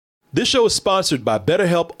This show is sponsored by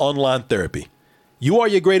BetterHelp Online Therapy. You are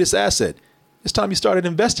your greatest asset. It's time you started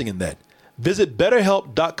investing in that. Visit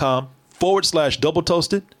betterhelp.com/double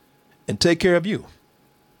toasted and take care of you.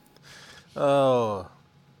 Oh,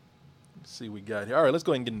 let's see what we got here. All right, let's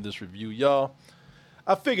go ahead and get into this review, y'all.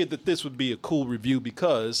 I figured that this would be a cool review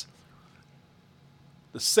because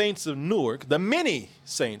the Saints of Newark, the many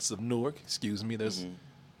Saints of Newark, excuse me, there's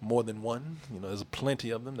more than one. You know, there's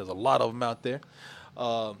plenty of them. There's a lot of them out there.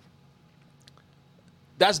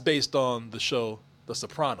 That's based on the show The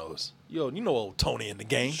Sopranos. Yo, you know old Tony in the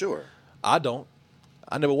game. Sure. I don't.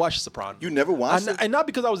 I never watched The Sopranos. You never watched it? And not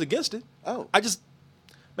because I was against it. Oh. I just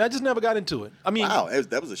never got into it. I mean, wow,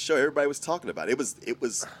 that was a show everybody was talking about. It was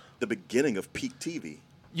the beginning of peak TV.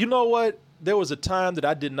 You know what? There was a time that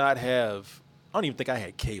I did not have, I don't even think I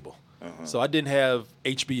had cable. So I didn't have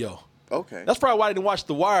HBO. Okay. That's probably why I didn't watch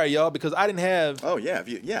The Wire, y'all, because I didn't have. Oh, yeah.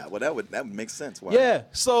 Well, that would make sense. Why? Yeah.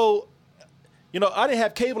 So, you know, I didn't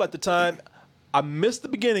have cable at the time. I missed the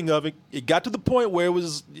beginning of it. It got to the point where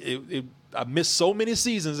I missed so many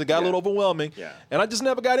seasons. It got a little overwhelming. Yeah. And I just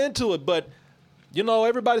never got into it. But, you know,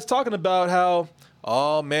 everybody's talking about how,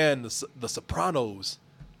 oh, man, the Sopranos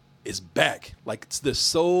is back. Like, there's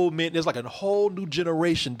so many. There's like a whole new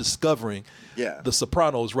generation discovering the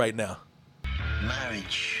Sopranos right now.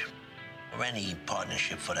 Marriage, or any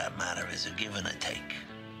partnership for that matter, is a give and a take.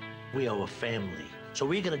 We are a family, so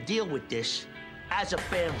we're gonna deal with this as a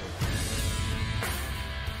family.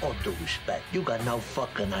 All due respect, you got no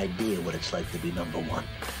fucking idea what it's like to be number one.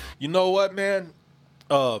 You know what, man?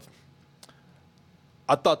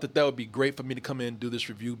 I thought that would be great for me to come in and do this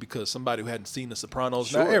review because somebody who hadn't seen The Sopranos,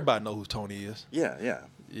 Sure. now everybody knows who Tony is. Yeah.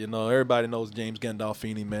 You know, everybody knows James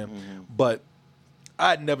Gandolfini, man. But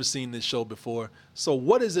I'd never seen this show before. So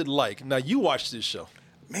what is it like? Now, you watched this show.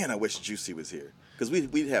 Man, I wish Juicy was here. Because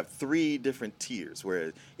we'd have 3 different tiers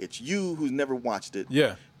where it's you who's never watched it.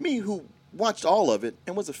 Yeah. Me who watched all of it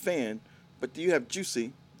and was a fan. But you have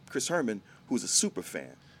Juicy, Chris Herman, who's a super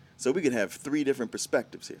fan. So we could have 3 different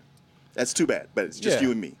perspectives here. That's too bad, but it's just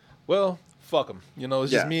you and me. Well, fuck him. You know,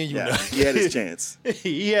 it's just me and you. Yeah. He had his chance.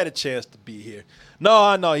 He had a chance to be here. No,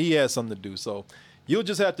 I know he had something to do. So you'll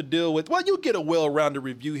just have to deal with, well, you'll get a well-rounded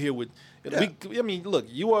review here with, I mean, look,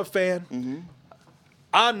 you are a fan.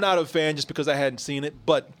 I'm not a fan just because I hadn't seen it,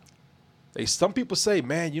 but some people say,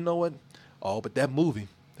 man, you know what? Oh, but that movie's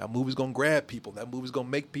going to grab people. That movie's going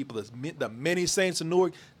to make people, the many Saints of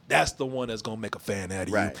Newark, that's the one that's going to make a fan out of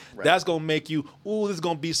you. Right. That's going to make you, ooh, this is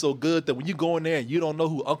going to be so good that when you go in there and you don't know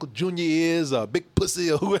who Uncle Junior is, or Big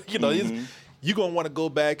Pussy, or who, you know, you're going to want to go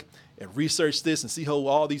back and research this and see how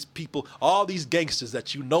all these people, all these gangsters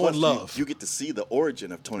that you know and love. You get to see the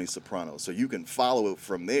origin of Tony Soprano, so you can follow it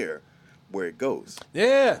from there where it goes.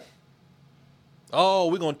 Yeah.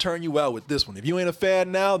 Oh, we're going to turn you out with this one. If you ain't a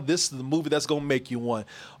fan now, this is the movie that's going to make you one.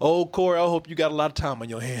 Oh, Corey, I hope you got a lot of time on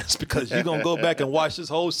your hands because you're going to go back and watch this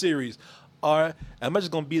whole series. All right? And I'm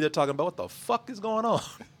just going to be there talking about what the fuck is going on,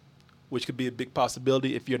 which could be a big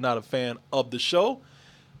possibility if you're not a fan of the show.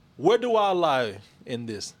 Where do I lie in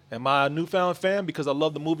this? Am I a newfound fan because I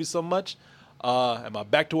love the movie so much? Am I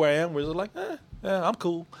back to where I am where it's like, I'm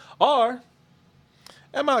cool? Or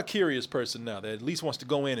am I a curious person now that at least wants to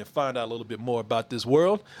go in and find out a little bit more about this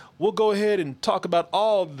world? We'll go ahead and talk about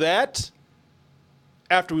all that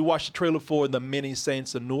after we watch the trailer for The Many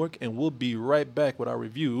Saints of Newark, and we'll be right back with our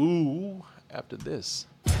review after this.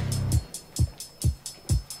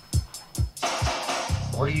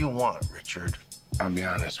 What do you want, Richard? I'll be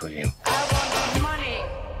honest with you. I want money.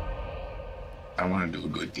 I want to do a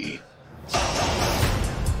good deed.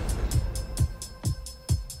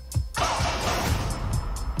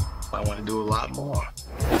 I want to do a lot more.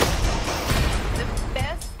 The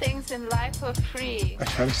best things in life are free. I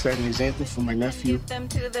try to set an example for my nephew. Give them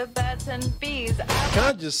to the birds and bees. Can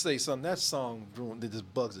I just say something? That song that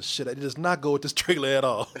just bugs the shit out. It does not go with this trailer at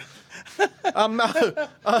all. I'm not.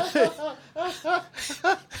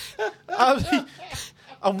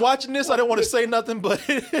 I'm watching this. I don't want to say nothing, but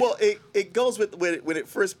well, it goes with when it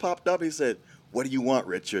first popped up. He said, "What do you want,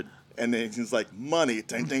 Richard?" And then he's like, "Money."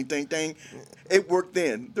 Ding, ding, ding, ding. It worked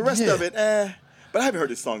then. The rest of it, But I haven't heard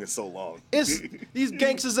this song in so long. It's these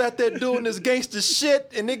gangsters out there doing this gangster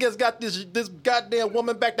shit, and niggas got this goddamn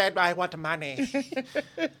woman back there. I want the money.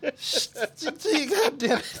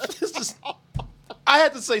 Goddamn, this is. I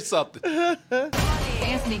had to say something.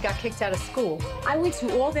 Anthony got kicked out of school. I went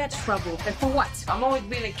through all that trouble, and for what? I'm always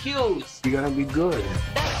being accused. You gotta be good.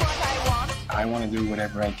 That's what I want. I want to do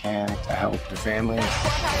whatever I can to help the family. That's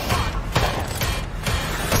what I want.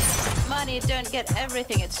 Money don't get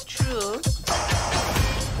everything, it's true.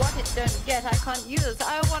 What it don't get, I can't use.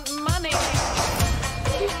 I want money.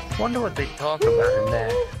 Wonder what they talk about in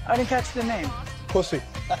there. I didn't catch the name. Pussy.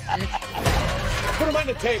 Put him on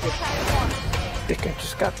the table. I think I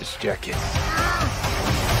just got this jacket.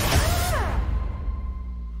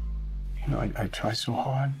 You know, I try so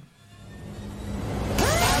hard.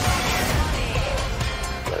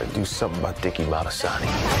 Gotta do something about Dickie Malasani.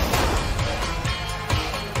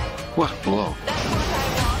 What? Blow.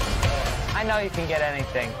 I know you can get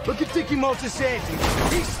anything. Look at Dickie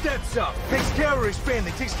Moltisanti. He steps up, takes care of his family,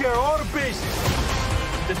 takes care of all the bases.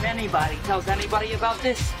 If anybody tells anybody about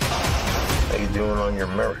this, How you doing on your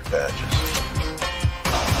merit badges?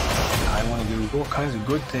 I want to do all kinds of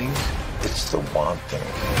good things. It's the one thing.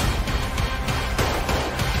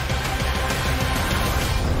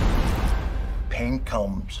 Pain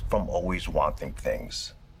comes from always wanting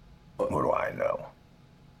things. What do I know?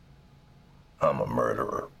 I'm a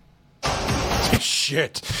murderer.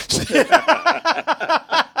 Shit.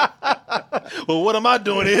 Well, what am I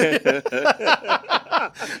doing here?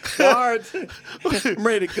 Hard. I'm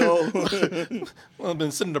ready to go. Well, I've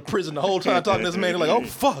been sitting in prison the whole time talking to this man. Like, oh,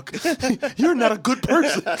 fuck. You're not a good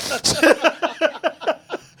person.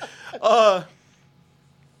 I'm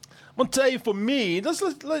going to tell you, for me,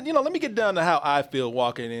 let me get down to how I feel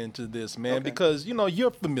walking into this, man, Okay. because, you're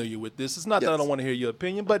familiar with this. It's not that I Yes. don't want to hear your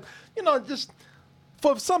opinion, but, just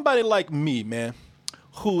for somebody like me, man,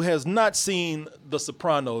 who has not seen The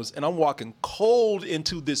Sopranos, and I'm walking cold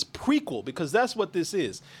into this prequel, because that's what this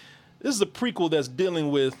is. This is a prequel that's dealing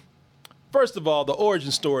with, first of all, the origin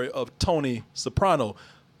story of Tony Soprano,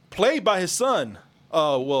 played by his son,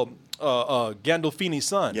 Gandolfini's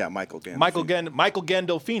son. Yeah, Michael Gandolfini. Michael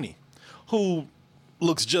Gandolfini, who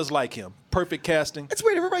looks just like him. Perfect casting. It's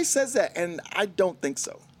weird. Everybody says that, and I don't think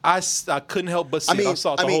so. I couldn't help but see. I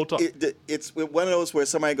saw it the whole time. It's one of those where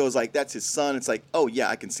somebody goes like, "That's his son." It's like, oh yeah,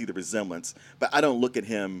 I can see the resemblance, but I don't look at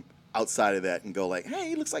him outside of that and go like, "Hey,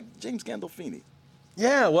 he looks like James Gandolfini."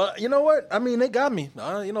 Yeah, well, you know what? I mean, they got me.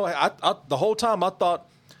 I the whole time I thought,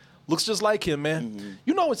 looks just like him, man.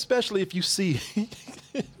 Mm-hmm. Especially if you see,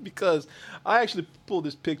 because I actually pulled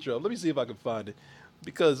this picture up. Let me see if I can find it,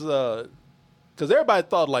 because everybody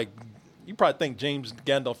thought like. You probably think James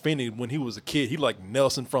Gandolfini, when he was a kid, he like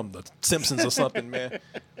Nelson from The Simpsons or something, man.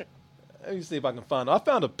 Let me see if I can find it. I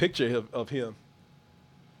found a picture of him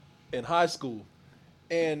in high school,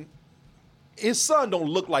 and his son don't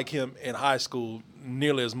look like him in high school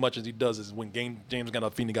nearly as much as he does as when James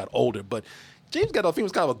Gandolfini got older. But James Gandolfini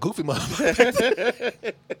was kind of a goofy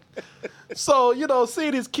motherfucker. So,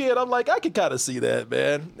 seeing his kid, I'm like, I can kind of see that,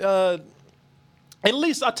 man. At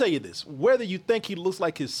least I'll tell you this, whether you think he looks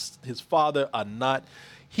like his father or not,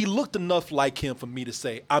 he looked enough like him for me to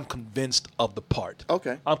say, I'm convinced of the part.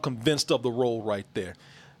 Okay. I'm convinced of the role right there.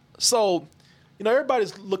 So,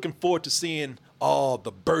 everybody's looking forward to seeing,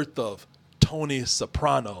 the birth of Tony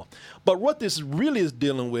Soprano. But what this really is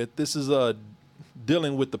dealing with, this is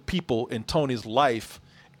dealing with the people in Tony's life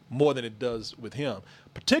more than it does with him,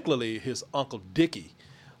 particularly his Uncle Dickie.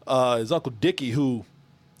 His Uncle Dickie, who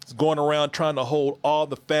going around trying to hold all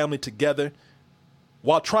the family together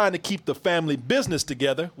while trying to keep the family business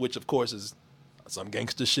together, which of course is some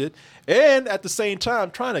gangster shit, and at the same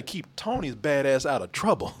time trying to keep Tony's badass out of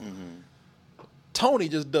trouble. Mm-hmm. Tony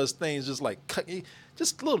just does things just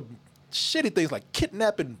little shitty things like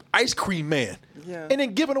kidnapping Ice Cream Man, and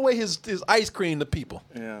then giving away his ice cream to people.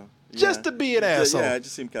 Yeah. Just to be an asshole. Yeah, it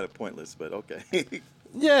just seemed kind of pointless, but okay.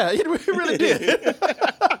 Yeah, it really did.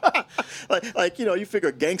 like you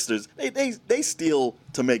figure gangsters, they steal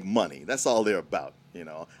to make money. That's all they're about.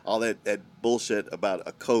 All that bullshit about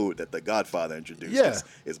a code that the Godfather introduced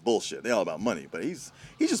is bullshit. They're all about money, but he's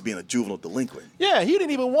just being a juvenile delinquent. Yeah, he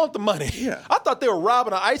didn't even want the money. Yeah. I thought they were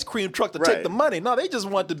robbing an ice cream truck to take the money. No, they just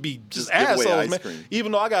wanted to be just assholes, man. Cream.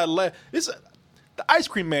 Even though I got the Ice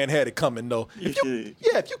Cream Man had it coming, though. If you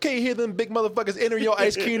can't hear them big motherfuckers entering your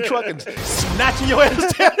ice cream truck and snatching your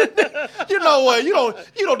ass down, you know what? You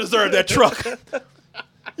don't deserve that truck.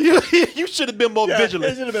 You should have been more vigilant.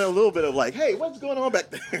 There should have been a little bit of like, hey, what's going on back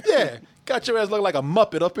there? Yeah, got your ass looking like a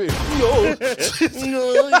Muppet up here.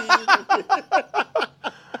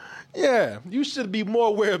 Yeah, you should be more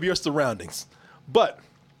aware of your surroundings. But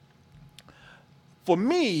for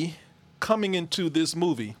me, coming into this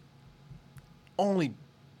movie, only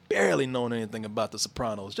barely knowing anything about The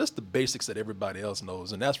Sopranos, just the basics that everybody else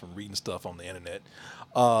knows, and that's from reading stuff on the internet.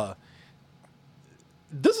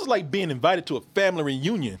 This is like being invited to a family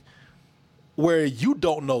reunion where you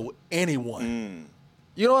don't know anyone.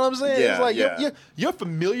 You know what I'm saying? Yeah, it's like you're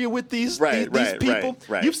familiar with these people.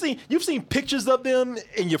 Right. You've seen pictures of them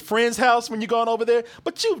in your friend's house when you're going over there,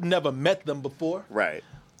 but you've never met them before. Right.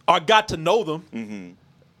 Or got to know them. Mm-hmm.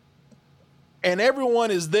 and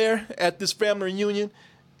everyone is there at this family reunion,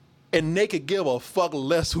 and they could give a fuck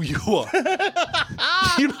less who you are.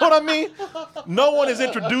 You know what I mean? No one is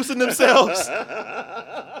introducing themselves.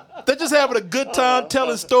 They're just having a good time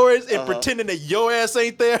telling stories and pretending that your ass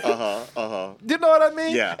ain't there. You know what I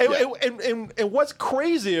mean? Yeah. And what's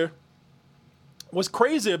crazier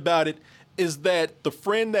about it is that the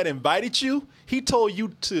friend that invited you, he told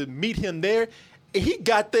you to meet him there, and he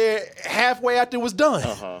got there halfway after it was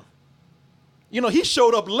done. You know, he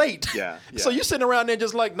showed up late. Yeah. So you sitting around there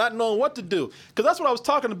just like not knowing what to do. Because that's what I was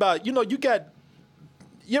talking about. You know,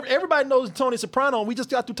 everybody knows Tony Soprano, and we just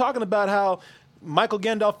got through talking about how Michael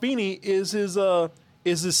Gandolfini is his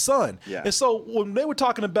son. Yeah. And so when they were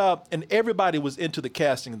talking about, and everybody was into the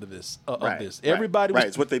casting of this. Everybody was. Right.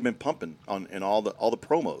 It's what they've been pumping in all the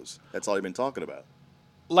promos. That's all they've been talking about.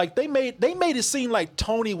 Like they made it seem like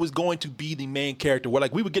Tony was going to be the main character. Where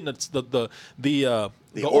like we were getting the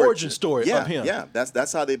origin story of him. Yeah,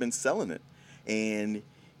 that's how they've been selling it, and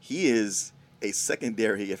he is a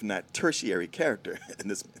secondary, if not tertiary, character in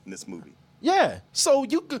this movie. Yeah. So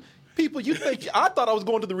you think I thought I was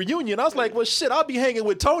going to the reunion. I was like, well, shit, I'll be hanging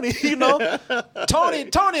with Tony. You know, Tony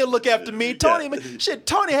will look after me. Tony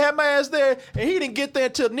had my ass there, and he didn't get there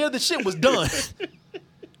until near the shit was done.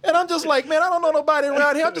 And I'm just like, man, I don't know nobody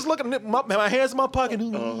around here. I'm just looking at my hands in my pocket.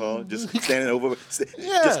 Just standing over,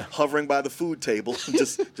 just hovering by the food table,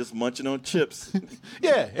 just munching on chips.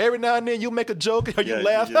 Yeah, every now and then you make a joke or you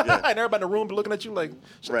laugh, and everybody in the room be looking at you like,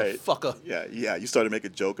 shut the fuck up. Yeah. You start to make a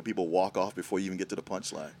joke and people walk off before you even get to the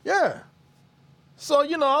punchline. Yeah. So,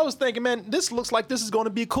 you know, I was thinking, man, this looks like this is going to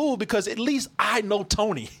be cool because at least I know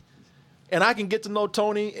Tony. And I can get to know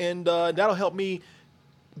Tony, and that'll help me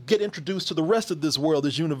get introduced to the rest of this world,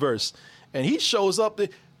 this universe. And he shows up,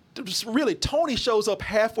 Tony shows up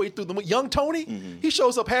halfway through the movie. Young Tony, he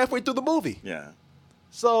shows up halfway through the movie. Yeah.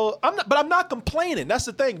 So, I'm not complaining. That's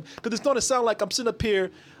the thing. Because it's going to sound like I'm sitting up here,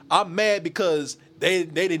 I'm mad because they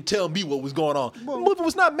didn't tell me what was going on. The movie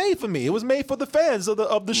was not made for me. It was made for the fans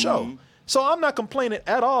of the show. So I'm not complaining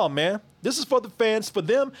at all, man. This is for the fans. For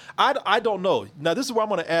them, I don't know. Now, this is where I'm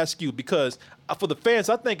going to ask you because for the fans,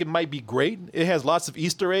 I think it might be great. It has lots of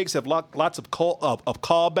Easter eggs, have lots of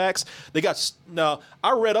callbacks. Now,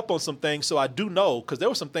 I read up on some things, so I do know because there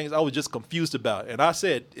were some things I was just confused about. And I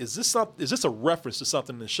said, is this a reference to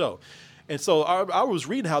something in the show? And so I was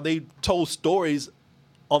reading how they told stories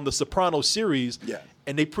on the Sopranos series. Yeah.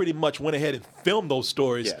 And they pretty much went ahead and filmed those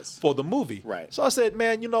stories for the movie. Right. So I said,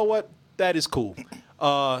 man, you know what? That is cool.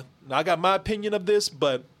 Now I got my opinion of this,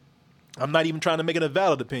 but I'm not even trying to make it a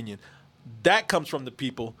valid opinion. That comes from the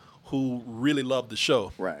people who really love the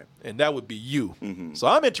show. Right. And that would be you. So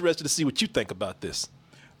I'm interested to see what you think about this.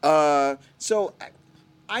 So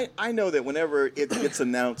I know that whenever it gets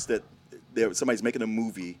announced that somebody's making a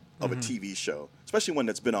movie of a TV show, especially one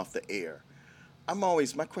that's been off the air,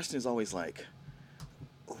 my question is always like,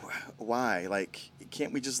 why? Like,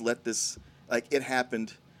 can't we just let this, like, it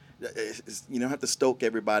happened? You don't have to stoke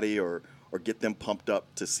everybody or get them pumped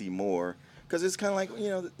up to see more. Because it's kind of like,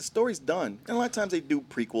 the story's done. And a lot of times they do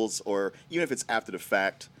prequels or even if it's after the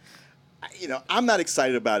fact. I'm not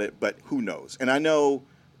excited about it, but who knows? And I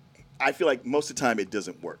feel like most of the time it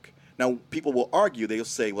doesn't work. Now, people will argue, they'll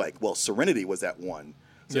say, like, well, Serenity was that one.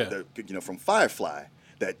 So from Firefly.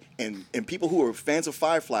 And people who are fans of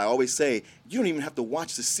Firefly always say, you don't even have to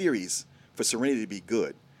watch the series for Serenity to be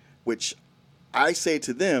good, which I say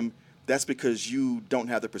to them, that's because you don't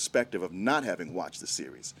have the perspective of not having watched the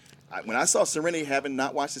series. When I saw Serenity having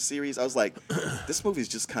not watched the series, I was like, this movie is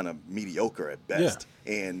just kind of mediocre at best.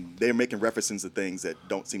 Yeah. And they're making references to things that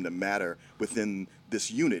don't seem to matter within this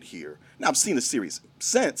unit here. Now, I've seen the series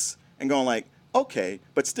since and going like, okay,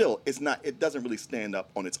 but still, it doesn't really stand up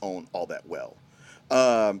on its own all that well.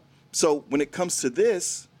 So when it comes to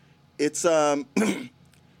this, it's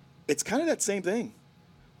it's kind of that same thing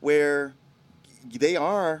where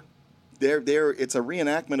it's a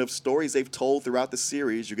reenactment of stories they've told throughout the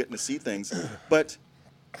series. You're getting to see things, but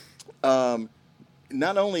not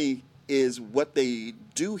only is what they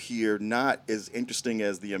do here not as interesting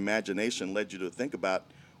as the imagination led you to think about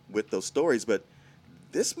with those stories, but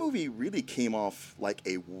this movie really came off like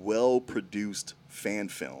a well-produced fan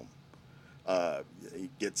film.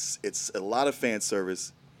 It's a lot of fan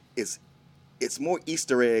service. It's more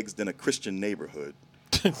Easter eggs than A Christian Neighborhood.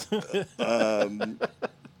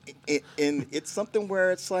 And it's something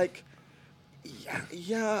where it's like,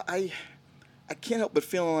 I can't help but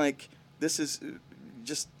feeling like this is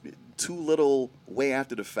just too little way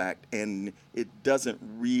after the fact, and it doesn't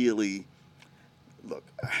really look.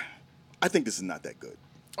 I think this is not that good.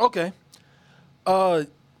 Okay.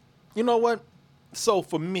 You know what? So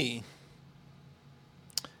for me,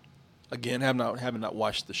 Again, having not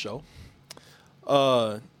watched the show.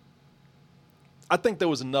 I think there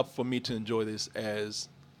was enough for me to enjoy this as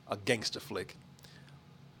a gangster flick,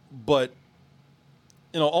 but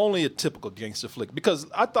only a typical gangster flick, because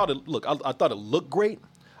I thought it looked great.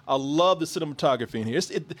 I love the cinematography in here.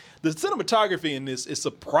 The cinematography in this is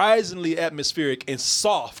surprisingly atmospheric and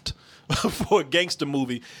soft for a gangster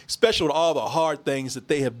movie, especially with all the hard things that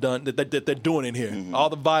they have done, that they're doing in here. Mm-hmm. All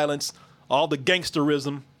the violence, all the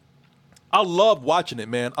gangsterism. I love watching it,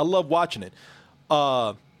 man. I love watching it.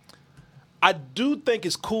 I do think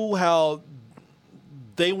it's cool how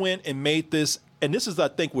they went and made this, and this is, I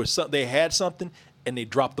think, where they had something and they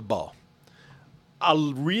dropped the ball. I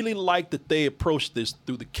really like that they approached this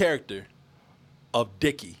through the character of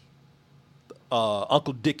Dickie,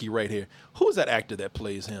 Uncle Dickie right here. Who's that actor that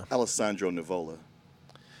plays him? Alessandro Nivola.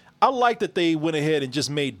 I like that they went ahead and just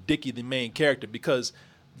made Dickie the main character, because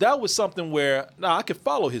that was something where I could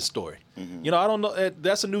follow his story. Mm-hmm. I don't know.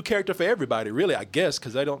 That's a new character for everybody, really, I guess,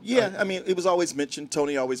 because I don't. Yeah, I mean, it was always mentioned.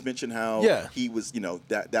 Tony always mentioned how he was,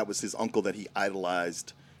 that was his uncle that he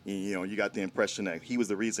idolized. You got the impression that he was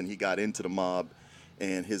the reason he got into the mob,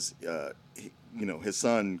 and his, his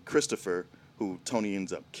son Christopher, who Tony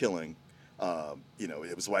ends up killing.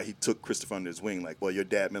 It was why he took Christopher under his wing. Like, well, your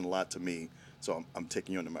dad meant a lot to me, so I'm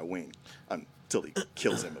taking you under my wing. Until he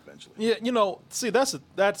kills him eventually. Yeah, see, that's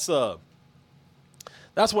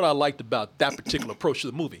what I liked about that particular approach to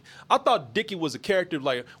the movie. I thought Dickie was a character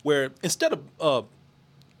where instead of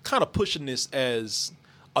kind of pushing this as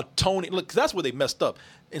a Tony, look, 'cause that's where they messed up.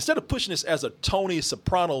 Instead of pushing this as a Tony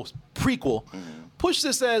Soprano prequel, push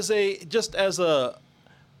this as a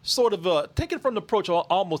sort of take it from the approach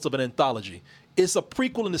almost of an anthology. It's a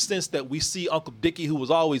prequel in the sense that we see Uncle Dickie, who was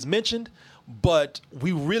always mentioned, but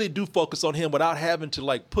we really do focus on him without having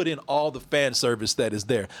to put in all the fan service that is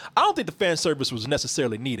there. I don't think the fan service was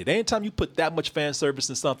necessarily needed. Anytime you put that much fan service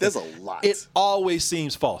in something, there's a lot. It always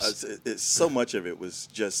seems false. So much of it was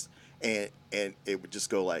just, and it would just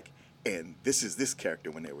go and this is this character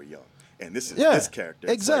when they were young, and this is this character.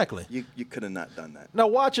 It's exactly. You could have not done that. Now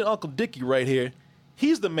watching Uncle Dickie right here,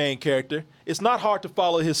 he's the main character. It's not hard to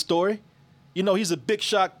follow his story. He's a big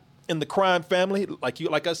shot in the crime family.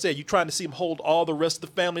 Like I said, you're trying to see him hold all the rest of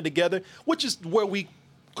the family together, which is where we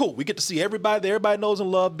get to see everybody that everybody knows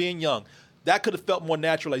and love being young. That could have felt more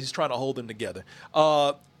natural as he's trying to hold them together.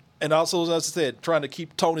 And also, as I said, trying to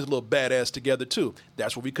keep Tony's little badass together too.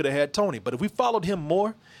 That's where we could have had Tony. But if we followed him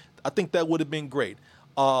more, I think that would have been great.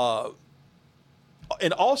 And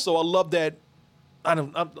also, I love that.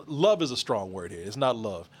 Love is a strong word here. It's not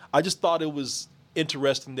love. I just thought it was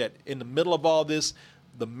interesting that in the middle of all this,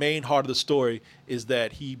 the main heart of the story is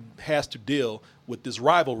that he has to deal with this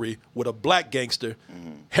rivalry with a black gangster,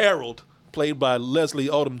 Harold, played by Leslie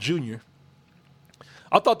Odom Jr.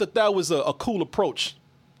 I thought that was a cool approach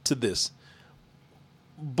to this.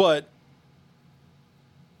 But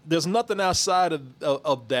there's nothing outside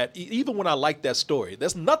of that. Even when I like that story,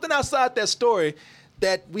 there's nothing outside that story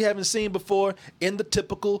that we haven't seen before in the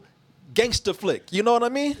typical gangster flick. You know what I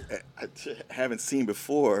mean? I haven't seen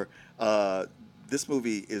before. This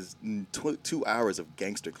movie is 2 hours of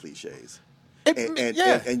gangster cliches.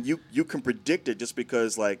 And you can predict it just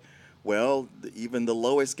because, even the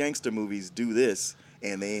lowest gangster movies do this,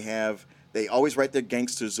 and they always write their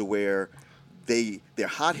gangsters to where they're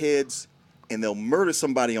hotheads and they'll murder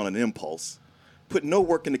somebody on an impulse, put no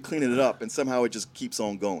work into cleaning it up, and somehow it just keeps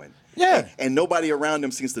on going. Yeah. And nobody around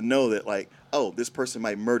them seems to know that, this person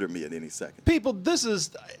might murder me at any second. People,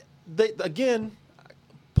 again,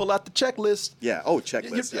 pull out the checklist. Yeah,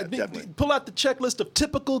 checklist, definitely. Pull out the checklist of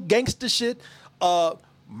typical gangster shit.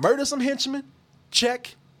 Murder some henchmen,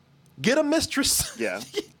 check. Get a mistress. Yeah,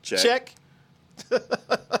 check.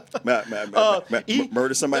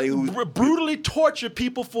 Murder somebody who brutally torture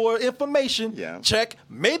people for information. Yeah. Check.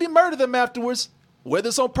 Maybe murder them afterwards, whether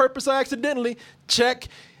it's on purpose or accidentally. Check.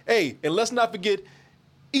 Hey, and let's not forget,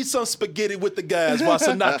 eat some spaghetti with the guys while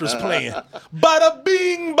Sinatra's playing. Bada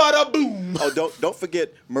bing, bada boom. Oh, don't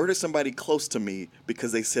forget, murder somebody close to me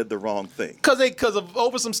because they said the wrong thing. Because of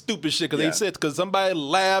over some stupid shit. Because somebody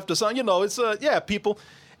laughed or something. It's people.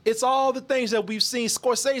 It's all the things that we've seen.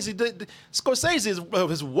 Scorsese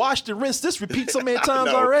has washed and rinsed this repeat so many times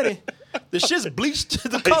already. The shit's bleached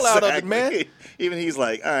the color out of it, man. Even he's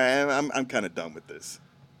like, all right, I'm kind of done with this.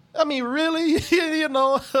 I mean, really? It's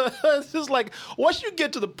just once you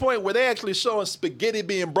get to the point where they actually showing spaghetti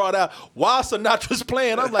being brought out while Sinatra's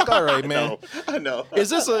playing, I'm like, all right, man. I know. Is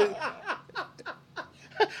this a...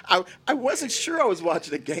 I wasn't sure I was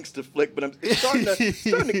watching a gangster flick, but it's starting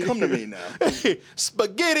to come to me now.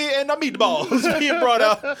 Spaghetti and the meatballs being brought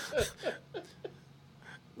out.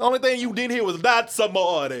 The only thing you didn't hear was "That's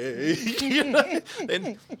somebody." You know?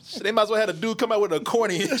 And they might as well had a dude come out with an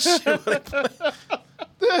accordion and shit.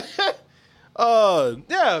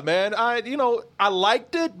 Yeah, man. I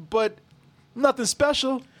liked it, but nothing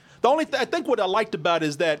special. The only thing I think what I liked about it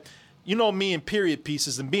is that, me and period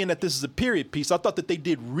pieces, and being that this is a period piece, I thought that they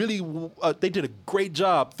did a great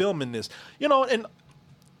job filming this. And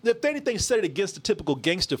if anything set it against the typical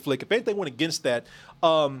gangster flick, if anything went against that,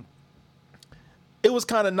 it was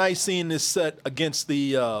kind of nice seeing this set against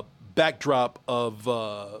the backdrop of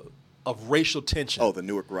racial tension. Oh, the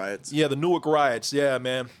Newark riots. Yeah, the Newark riots. Yeah,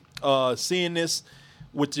 man. Seeing this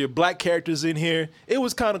with your black characters in here, it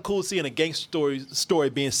was kind of cool seeing a gangster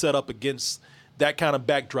story being set up against that kind of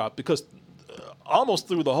backdrop, because almost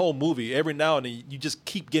through the whole movie, every now and then you just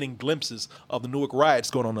keep getting glimpses of the Newark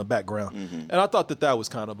riots going on in the background. And I thought that was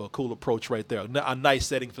kind of a cool approach right there, a nice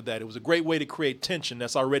setting for that. It was a great way to create tension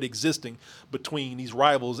that's already existing between these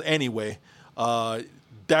rivals anyway.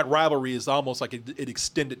 That rivalry is almost like it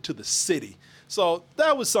extended to the city. So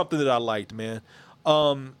that was something that I liked, man.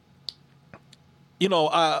 I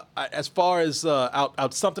as far as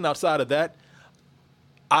something outside of that,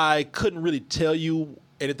 I couldn't really tell you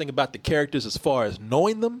anything about the characters as far as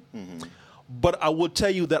knowing them. But I will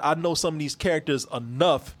tell you that I know some of these characters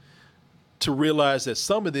enough to realize that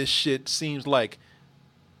some of this shit seems like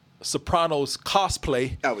Sopranos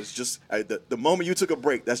cosplay. I was just the moment you took a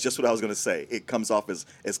break, that's just what I was going to say. It comes off as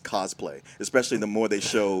cosplay, especially the more they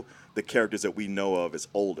show the characters that we know of as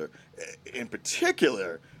older. In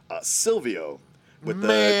particular, Silvio.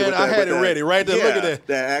 I had it ready right there. Yeah, look at that.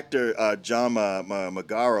 That actor, John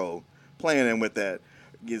Magaro, playing him with that.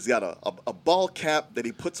 He's got a ball cap that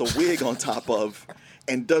he puts a wig on top of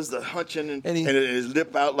and does the hunching and his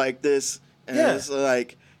lip out like this. And it's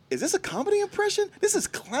like, is this a comedy impression? This is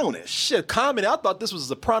clownish. Shit, comedy. I thought this was a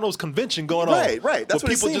Sopranos convention going on. Right. That's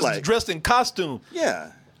what people it seemed just like. dressed in costume.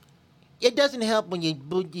 Yeah. It doesn't help when you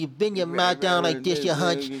bend your mouth down like this, you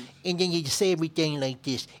hunch, and then you say everything like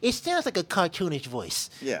this. It sounds like a cartoonish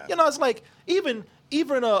voice. Yeah. It's like even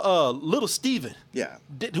Little Steven. Yeah.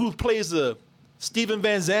 Who plays Steven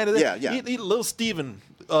Van Zandt. Yeah. Little Steven.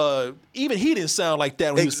 Even he didn't sound like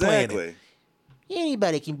that when he was playing it.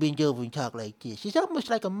 Anybody can bend over and talk like this. It's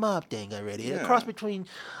almost like a mob thing already. Yeah. A cross between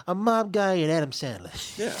a mob guy and Adam Sandler.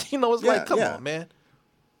 Yeah. It's like, come on, man.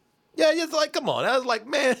 Yeah, it's like, come on. I was like,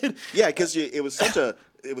 man. Yeah, because it was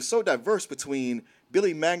so diverse between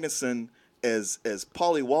Billy Magnuson as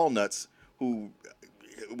Paulie Walnuts, who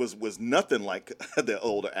was nothing like the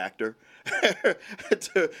older actor,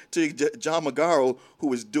 to John Magaro, who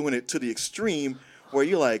was doing it to the extreme, where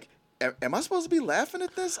you're like, am I supposed to be laughing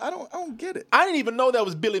at this? I don't get it. I didn't even know that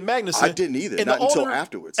was Billy Magnuson. I didn't either, not until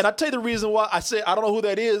afterwards. And I tell you the reason why I said I don't know who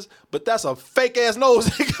that is, but that's a fake ass nose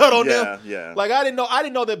they got on them. Yeah. Like I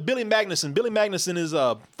didn't know that Billy Magnuson is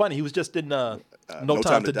funny. He was just in No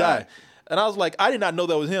Time to Die. And I was like, I did not know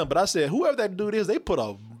that was him, but I said whoever that dude is, they put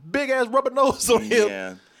a big ass rubber nose on him.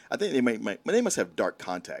 Yeah. I think they must have dark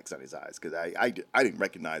contacts on his eyes, because I didn't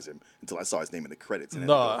recognize him until I saw his name in the credits and then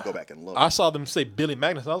go back and look. I saw them say Billy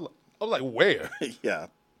Magnuson. I was like, where? Yeah.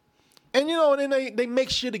 And, and then they make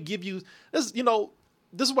sure to give you this,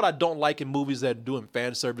 this is what I don't like in movies that are doing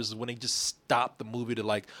fan services, when they just stop the movie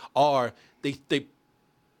to or they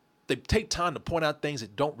take time to point out things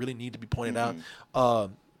that don't really need to be pointed out.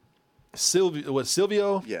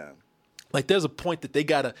 Silvio? Yeah. Like there's a point that they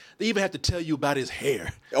even have to tell you about his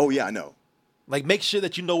hair. Oh, yeah, I know. Like, make sure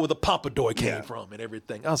that you know where the pompadour came from and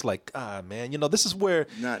everything. I was like, man, this is where...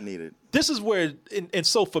 Not needed. This is where... And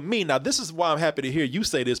so for me, now, this is why I'm happy to hear you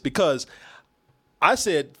say this, because I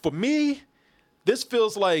said, for me, this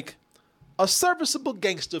feels like a serviceable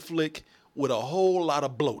gangster flick with a whole lot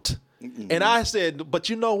of bloat. Mm-hmm. And I said, but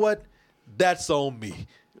you know what? That's on me.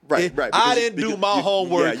 Right. I didn't do my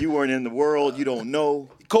homework. Yeah, you weren't in the world. You don't know.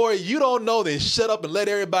 Corey, you don't know, then shut up and let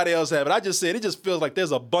everybody else have it. I just said, it just feels like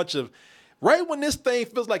there's a bunch of... Right when this thing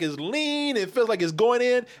feels like it's lean, it feels like it's going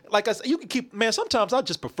in. Like I said, you can keep, man, sometimes I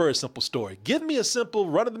just prefer a simple story. Give me a simple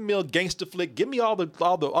run-of-the-mill gangster flick. Give me all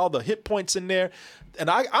the hit points in there. And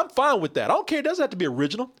I'm fine with that. I don't care. It doesn't have to be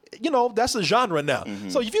original. That's a genre now. Mm-hmm.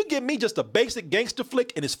 So if you give me just a basic gangster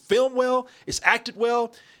flick and it's filmed well, it's acted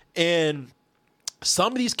well, and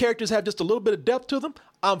some of these characters have just a little bit of depth to them,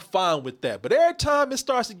 I'm fine with that. But every time it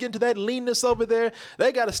starts to get into that leanness over there,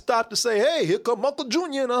 they got to stop to say, hey, here come Uncle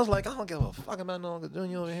Junior. And I was like, I don't give a fuck about no Uncle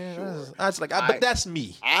Junior over here. Sure. I was like, but that's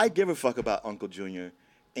me. I give a fuck about Uncle Junior.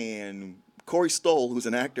 And Corey Stoll, who's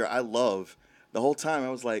an actor I love, the whole time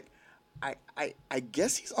I was like, I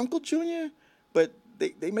guess he's Uncle Junior, but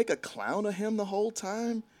they make a clown of him the whole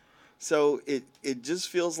time. So it just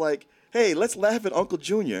feels like hey, let's laugh at Uncle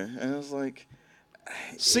Junior. And I was like,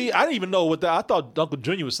 see, I didn't even know what that. I thought Uncle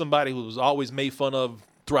Junior was somebody who was always made fun of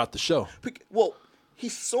throughout the show. well, he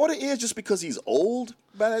sort of is just because he's old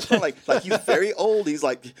by that time. Like he's very old. He's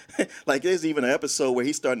like there's even an episode where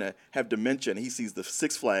he's starting to have dementia and he sees the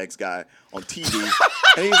Six Flags guy on TV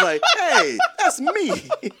and he's like, hey, that's me.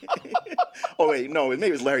 Oh, wait, no, maybe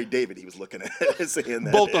it was Larry David he was looking at saying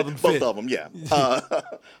that. Both of them Both of them, yeah.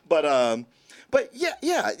 But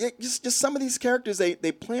yeah, just some of these characters,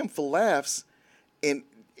 they play them for laughs and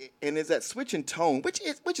it's that switch in tone,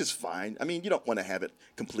 which is fine. I mean, you don't want to have it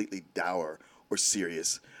completely dour or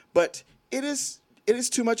serious, but it is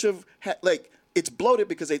too much of it's bloated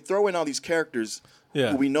because they throw in all these characters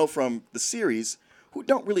who we know from the series who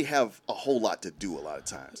don't really have a whole lot to do a lot of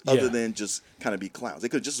times other than just kind of be clowns. They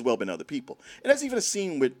could just as well been other people. And there's even a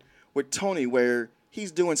scene with Tony where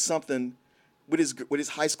he's doing something with his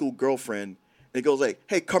high school girlfriend and it goes like,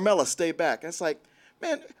 hey, Carmela, stay back. And it's like,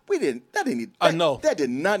 man, that did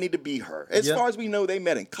not need to be her. As far as we know, they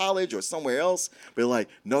met in college or somewhere else. We're like,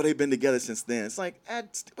 no, they've been together since then. It's like,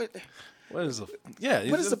 what is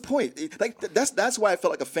the point? That's why I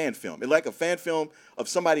felt like a fan film. It's like a fan film of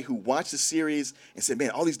somebody who watched the series and said,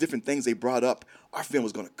 man, all these different things they brought up, our film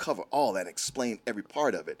was going to cover all that, explain every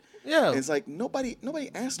part of it. Yeah. And it's like nobody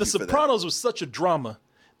asked The you for that. Sopranos was such a drama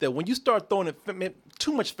that when you start throwing it,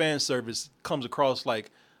 too much fan service comes across like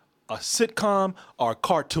a sitcom or a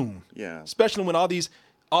cartoon. Yeah. Especially when all these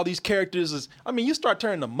characters you start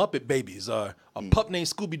turning the Muppet Babies or a pup named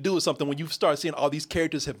Scooby-Doo or something when you start seeing all these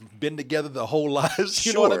characters have been together their whole lives.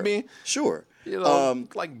 You know what I mean? Sure. You know,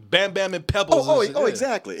 like Bam Bam and Pebbles.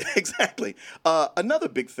 Exactly. Exactly. Another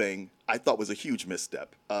big thing I thought was a huge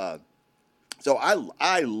misstep. So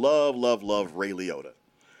I love Ray Liotta.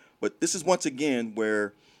 But this is once again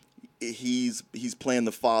where he's playing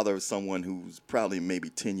the father of someone who's probably maybe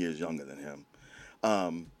 10 years younger than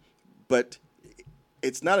him. But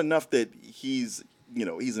it's not enough that he's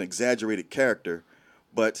an exaggerated character,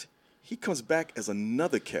 but he comes back as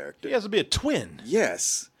another character. He has to be a twin.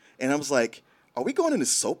 Yes. And I was like, are we going into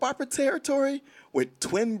soap opera territory with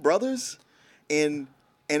twin brothers? And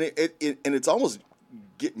it's almost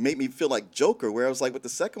made me feel like Joker, where I was like, with the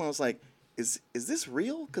second one, I was like, is this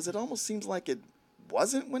real? Because it almost seems like it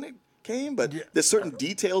wasn't when it came, but there's certain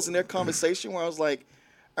details in their conversation where I was like,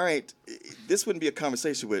 all right, this wouldn't be a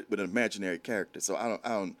conversation with an imaginary character. So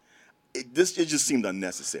it just seemed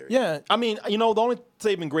unnecessary. Yeah, I mean, the only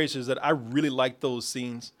saving grace is that I really like those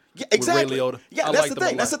scenes. Yeah, exactly. With Ray Liotta. Yeah, that's the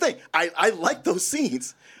thing. That's the thing. I like those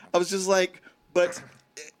scenes. I was just like, but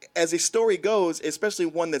as a story goes, especially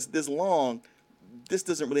one that's this long, this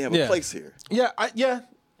doesn't really have a place here. Yeah, but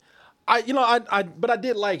I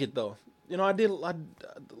did like it though. I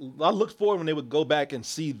looked forward when they would go back and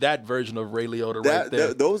see that version of Ray Liotta right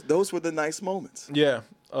there. Those were the nice moments. Yeah.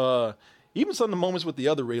 Even some of the moments with the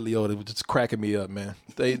other Ray Liotta was just cracking me up, man.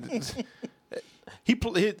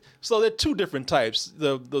 So there are two different types.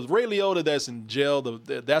 The Ray Liotta that's in jail,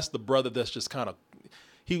 that's the brother that's just kind of,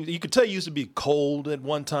 you could tell he used to be cold at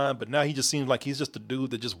one time, but now he just seems like he's just a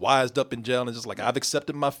dude that just wised up in jail and just like, I've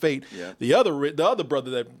accepted my fate. Yeah. The other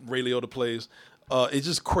brother that Ray Liotta plays, it's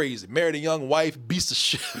just crazy. Married a young wife, beats the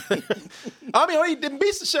shit. I mean, he didn't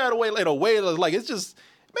beat the shit away in a way like it's just,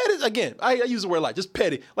 man. Again, I use the word like just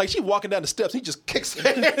petty. Like she walking down the steps, he just kicks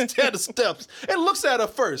her down the steps and looks at her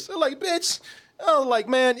first. I'm like, bitch. I was like,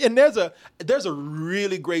 man. And there's a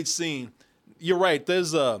really great scene. You're right.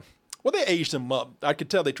 There's they aged him up. I could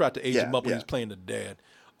tell they tried to age him up when he was playing the dad.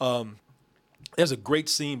 There's a great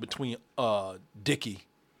scene between Dickie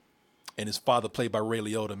and his father, played by Ray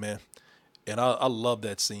Liotta, man. And I love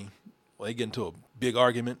that scene. Well, they get into a big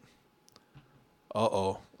argument.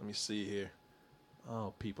 Uh-oh. Let me see here.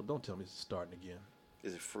 Oh, people, don't tell me it's starting again.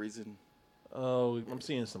 Is it freezing? Oh, I'm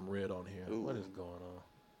seeing some red on here. Ooh. What is going on?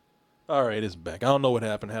 All right, it's back. I don't know what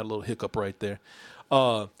happened. I had a little hiccup right there.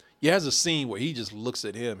 Has a scene where he just looks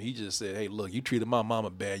at him. He just said, hey, look, you treated my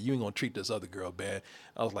mama bad. You ain't going to treat this other girl bad.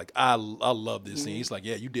 I was like, I love this scene. He's like,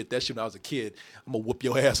 yeah, you did that shit when I was a kid. I'm going to whoop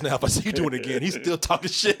your ass now if I see you doing it again. He's still talking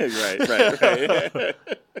shit. Right.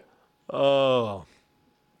 Oh,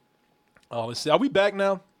 let's see. Are we back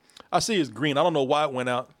now? I see it's green. I don't know why it went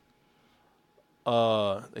out.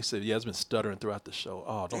 They said, it's been stuttering throughout the show.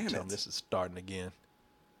 Oh, don't tell me this is starting again.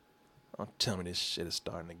 Don't tell me this shit is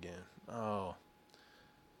starting again. Oh,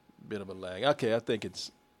 bit of a lag. Okay, I think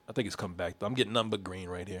it's come back though. I'm getting nothing but green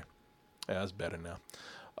right here. Yeah, that's better now.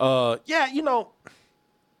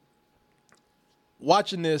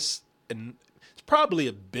 Watching this, and it's probably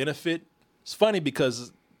a benefit. It's funny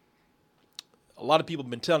because a lot of people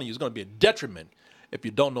have been telling you it's going to be a detriment if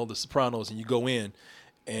you don't know The Sopranos and you go in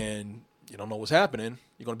and you don't know what's happening.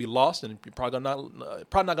 You're going to be lost, and you're probably not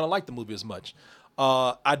going to like the movie as much.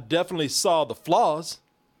 I definitely saw the flaws.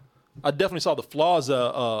 That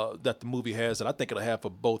the movie has, that I think it'll have for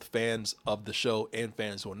both fans of the show and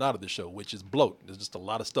fans who are not of the show, which is bloat. There's just a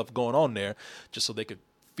lot of stuff going on there, just so they could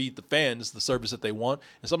feed the fans the service that they want.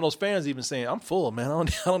 And some of those fans even saying, "I'm full, man. I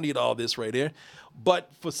don't need all this right here." But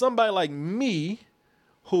for somebody like me,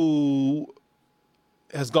 who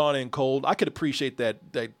has gone in cold, I could appreciate that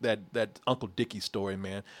Uncle Dickie story,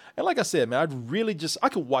 man. And like I said, man, I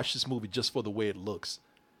could watch this movie just for the way it looks.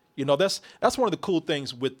 You know, that's one of the cool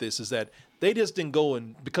things with this is that they just didn't go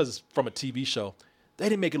and, because it's from a TV show, they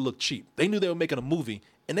didn't make it look cheap. They knew they were making a movie,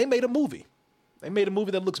 and they made a movie. They made a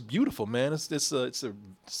movie that looks beautiful, man. It's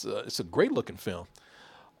a great looking film.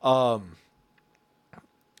 I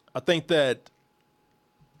think that,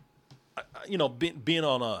 you know, being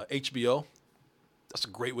on HBO, that's a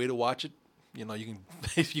great way to watch it. You know, you can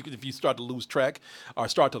if you start to lose track or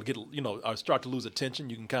start to lose attention,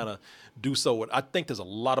 you can kind of do so. I think there's a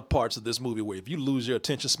lot of parts of this movie where if you lose your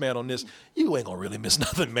attention span on this, you ain't gonna really miss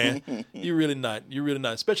nothing, man. You're really not,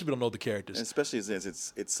 especially if you don't know the characters. And especially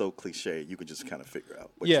since it's so cliche, you could just kind of figure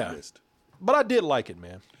out what you missed. But I did like it,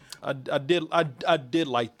 man. I did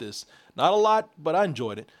like this. Not a lot, but I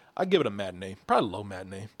enjoyed it. I give it a matinee, probably a low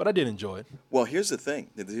matinee, but I did enjoy it. Well, here's the thing.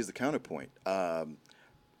 Here's the counterpoint.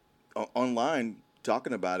 Online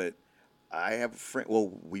talking about it, I have a friend. Well,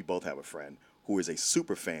 we both have a friend who is a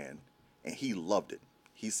super fan, and he loved it.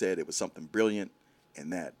 He said it was something brilliant,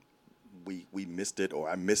 and that we missed it, or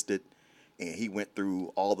I missed it, and he went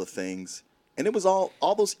through all the things, and it was all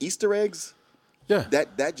those Easter eggs. Yeah,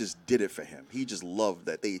 that just did it for him. He just loved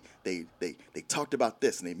that they talked about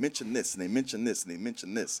this, and they mentioned this, and they mentioned this, and they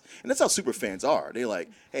mentioned this, and that's how super fans are. They're like,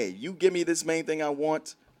 hey, you give me this main thing I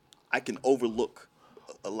want, I can overlook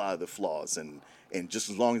a lot of the flaws, and just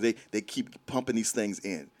as long as they keep pumping these things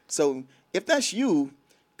in. So if that's you,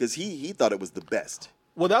 because he thought it was the best.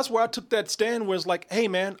 Well, that's where I took that stand where it's like, hey,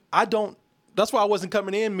 man, that's why I wasn't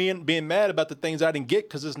coming in being mad about the things I didn't get,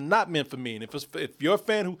 because it's not meant for me. And if you're a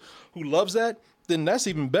fan who loves that, then that's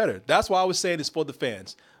even better. That's why I was saying it's for the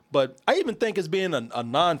fans. But I even think as being a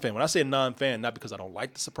non-fan, when I say non-fan, not because I don't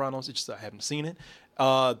like The Sopranos, it's just I haven't seen it.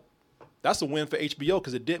 That's a win for HBO,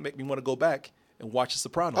 because it did make me want to go back and watch The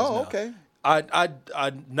Sopranos. Oh, now. Okay.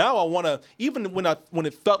 I now I want to, even when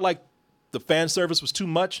it felt like the fan service was too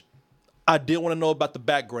much, I did want to know about the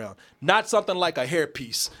background. Not something like a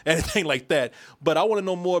hairpiece, anything like that, but I want to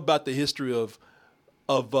know more about the history of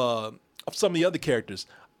some of the other characters.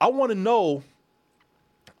 I want to know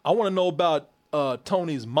about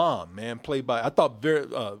Tony's mom, man, played by, I thought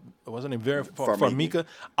Vera Farmiga.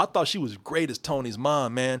 I thought she was great as Tony's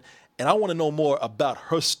mom, man. And I want to know more about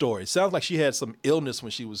her story. It sounds like she had some illness when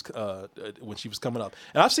she was coming up.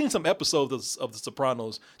 And I've seen some episodes of The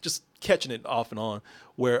Sopranos, just catching it off and on,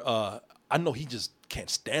 where I know he just can't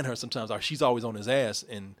stand her sometimes, or she's always on his ass.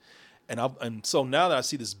 And so now that I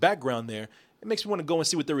see this background there, it makes me want to go and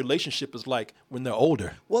see what their relationship is like when they're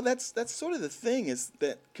older. Well, that's sort of the thing, is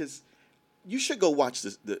that because you should go watch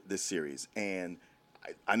this series. And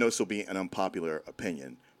I know this will be an unpopular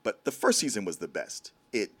opinion, but the first season was the best.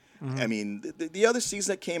 I mean, the other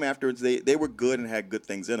season that came afterwards, they were good and had good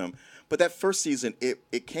things in them. But that first season,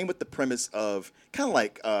 it came with the premise of kind of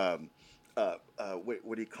like,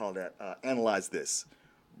 what do you call that? Analyze This,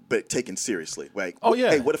 but taken seriously. Like,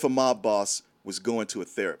 hey, what if a mob boss was going to a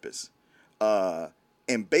therapist?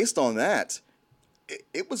 And based on that,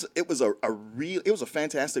 it was a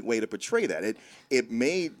fantastic way to portray that. It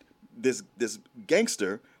made this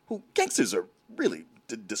gangster, who gangsters are really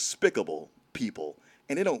despicable people,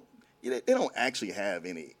 and they don't actually have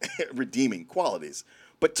any redeeming qualities.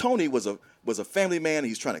 But Tony was a family man.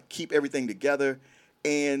 He's trying to keep everything together,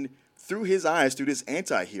 and through his eyes, through this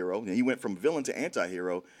anti-hero, and he went from villain to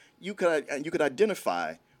anti-hero, you could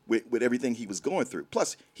identify with everything he was going through.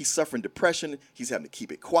 Plus, he's suffering depression. He's having to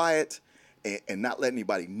keep it quiet and not let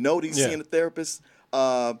anybody know that he's seeing a therapist.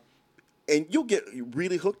 And you'll get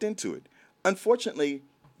really hooked into it. Unfortunately,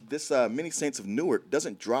 this Many Saints of Newark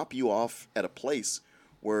doesn't drop you off at a place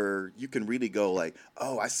where you can really go like,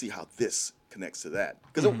 oh, I see how this connects to that.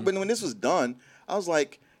 Because when this was done, I was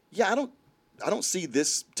like, yeah, I don't see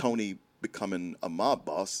this Tony becoming a mob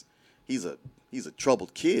boss. He's a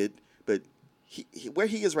troubled kid, but where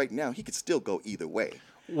he is right now, he could still go either way.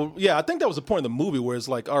 Well, yeah, I think that was the point of the movie where it's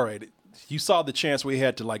like, all right, you saw the chance where he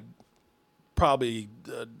had to like probably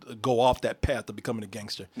go off that path of becoming a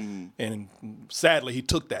gangster, and sadly he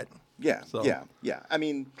took that. Yeah, so. Yeah. I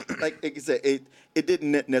mean, like I said, it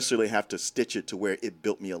didn't necessarily have to stitch it to where it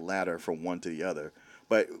built me a ladder from one to the other,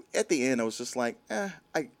 But at the end, I was just like, I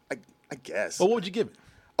guess. Well, what would you give it?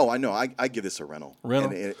 Oh, I know. I give this a rental.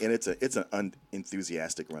 Rental? And it's an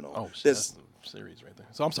unenthusiastic rental. Oh, shit, that's the series right there.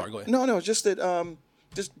 So I'm sorry. Go ahead. No, just that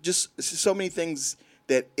just so many things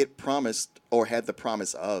that it promised or had the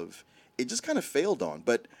promise of, it just kind of failed on.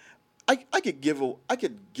 But I could give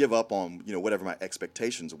up on whatever my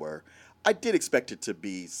expectations were. I did expect it to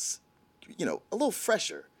be a little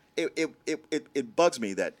fresher. It bugs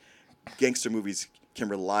me that gangster movies can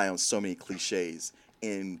rely on so many cliches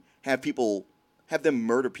and have them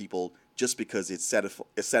murder people just because it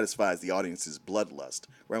satisfies the audience's bloodlust.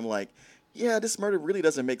 Where I'm like, yeah, this murder really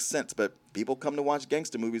doesn't make sense, but people come to watch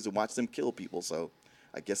gangster movies and watch them kill people, so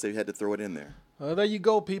I guess they had to throw it in there. There you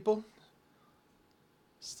go, people.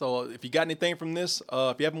 So if you got anything from this,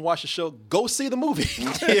 if you haven't watched the show, go see the movie.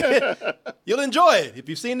 You'll enjoy it. If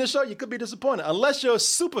you've seen this show, you could be disappointed. Unless you're a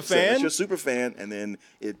super fan. Unless you're a super fan, and then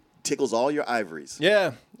it tickles all your ivories.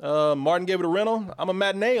 Yeah. Martin gave it a rental. I'm a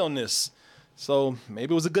matinee on this. So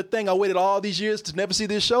maybe it was a good thing I waited all these years to never see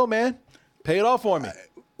this show, man. Pay it off for me.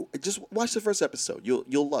 Just watch the first episode.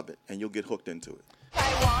 You'll love it, and you'll get hooked into it.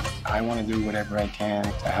 I want to do whatever I can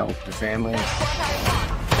to help the family.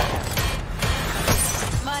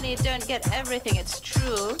 Money don't get everything, it's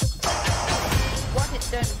true. What it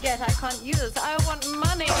don't get, I can't use. I want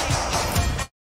money.